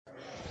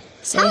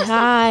Say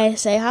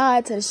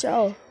hi to the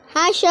show.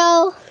 Hi,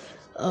 show.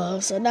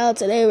 So now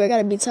today we're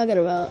gonna be talking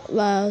about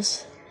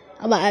Miles.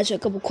 I'm gonna ask you a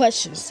couple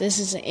questions. This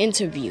is an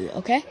interview,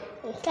 okay?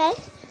 Okay.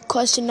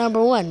 Question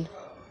number 1.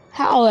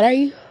 How old are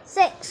you?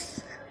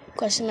 6.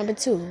 Question number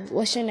 2.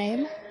 What's your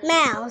name?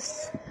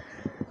 Mouse.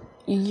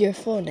 Your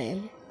full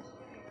name.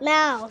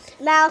 Mouse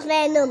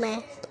Van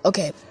Newman.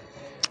 Okay.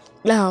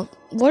 Now,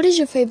 what is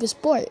your favorite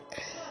sport?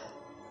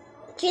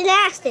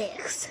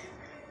 Gymnastics.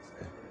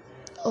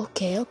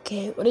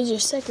 Okay. What is your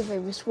second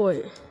favorite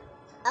sport?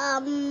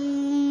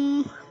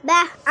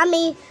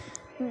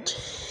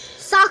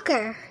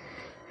 Soccer.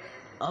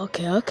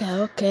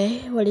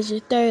 Okay. What is your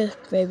third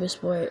favorite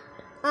sport?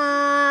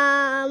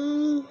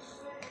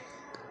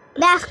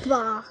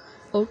 Basketball.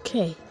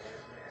 Okay.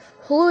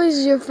 Who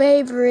is your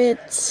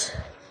favorite?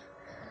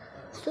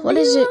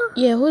 Who's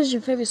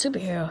your favorite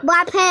superhero?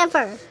 Black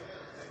Panther.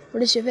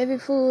 What is your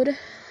favorite food?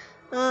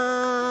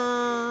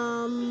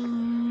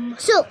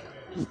 Soup.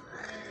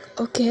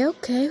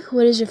 Okay.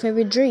 What is your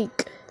favorite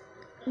drink?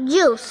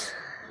 Juice.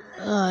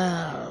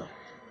 Now,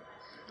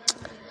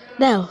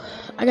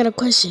 I got a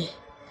question.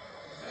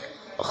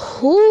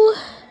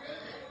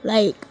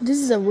 This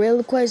is a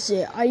real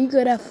question. Are you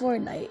good at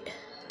Fortnite?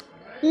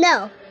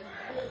 No.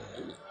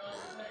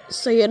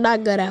 So you're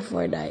not good at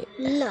Fortnite?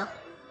 No.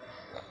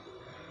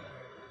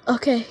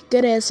 Okay,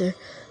 good answer.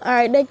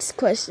 Alright, next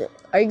question.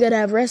 Are you good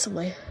at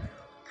wrestling?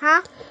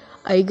 Huh?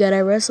 Are you good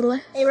at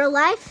wrestling? In real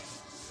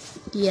life?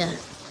 Yeah.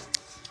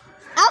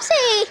 I'll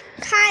say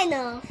kind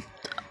of.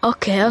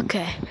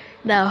 Okay.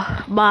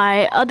 Now,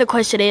 my other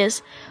question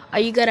is, are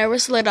you good at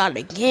wrestling on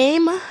the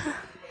game?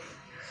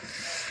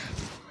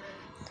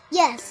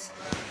 Yes.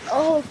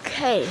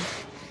 Okay.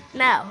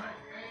 Now,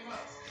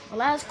 my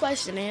last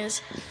question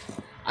is,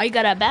 are you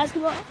good at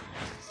basketball?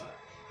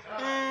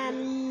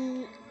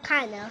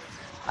 Kind of.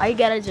 Are you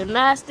good at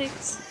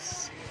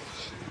gymnastics?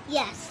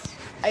 Yes.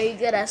 Are you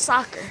good at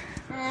soccer?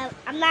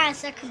 I'm not a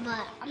soccer,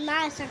 but I'm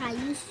not a soccer I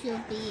used to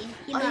be.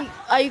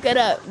 Are you good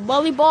at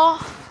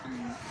volleyball?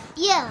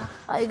 Yeah.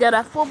 Are you good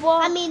at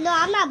football? No,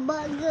 I'm not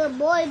good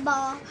boy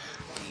ball.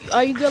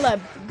 Are you good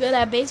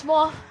at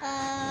baseball?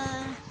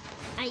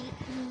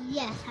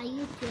 Yes, I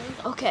used to.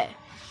 Okay.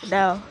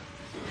 Now,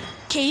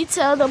 can you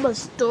tell them a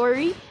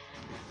story?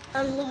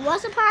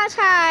 Once upon a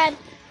time,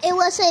 it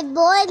was a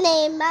boy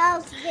named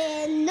Miles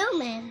Van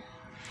Newman.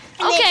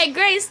 Okay,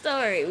 great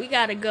story. We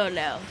gotta go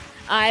now.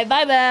 Alright,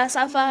 bye, Bass.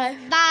 High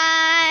five.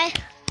 Bye.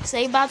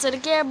 Say bye to the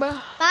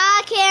camera.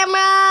 Bye,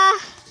 camera.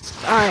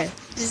 Alright,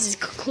 this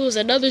concludes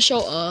another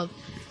show of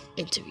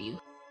interview.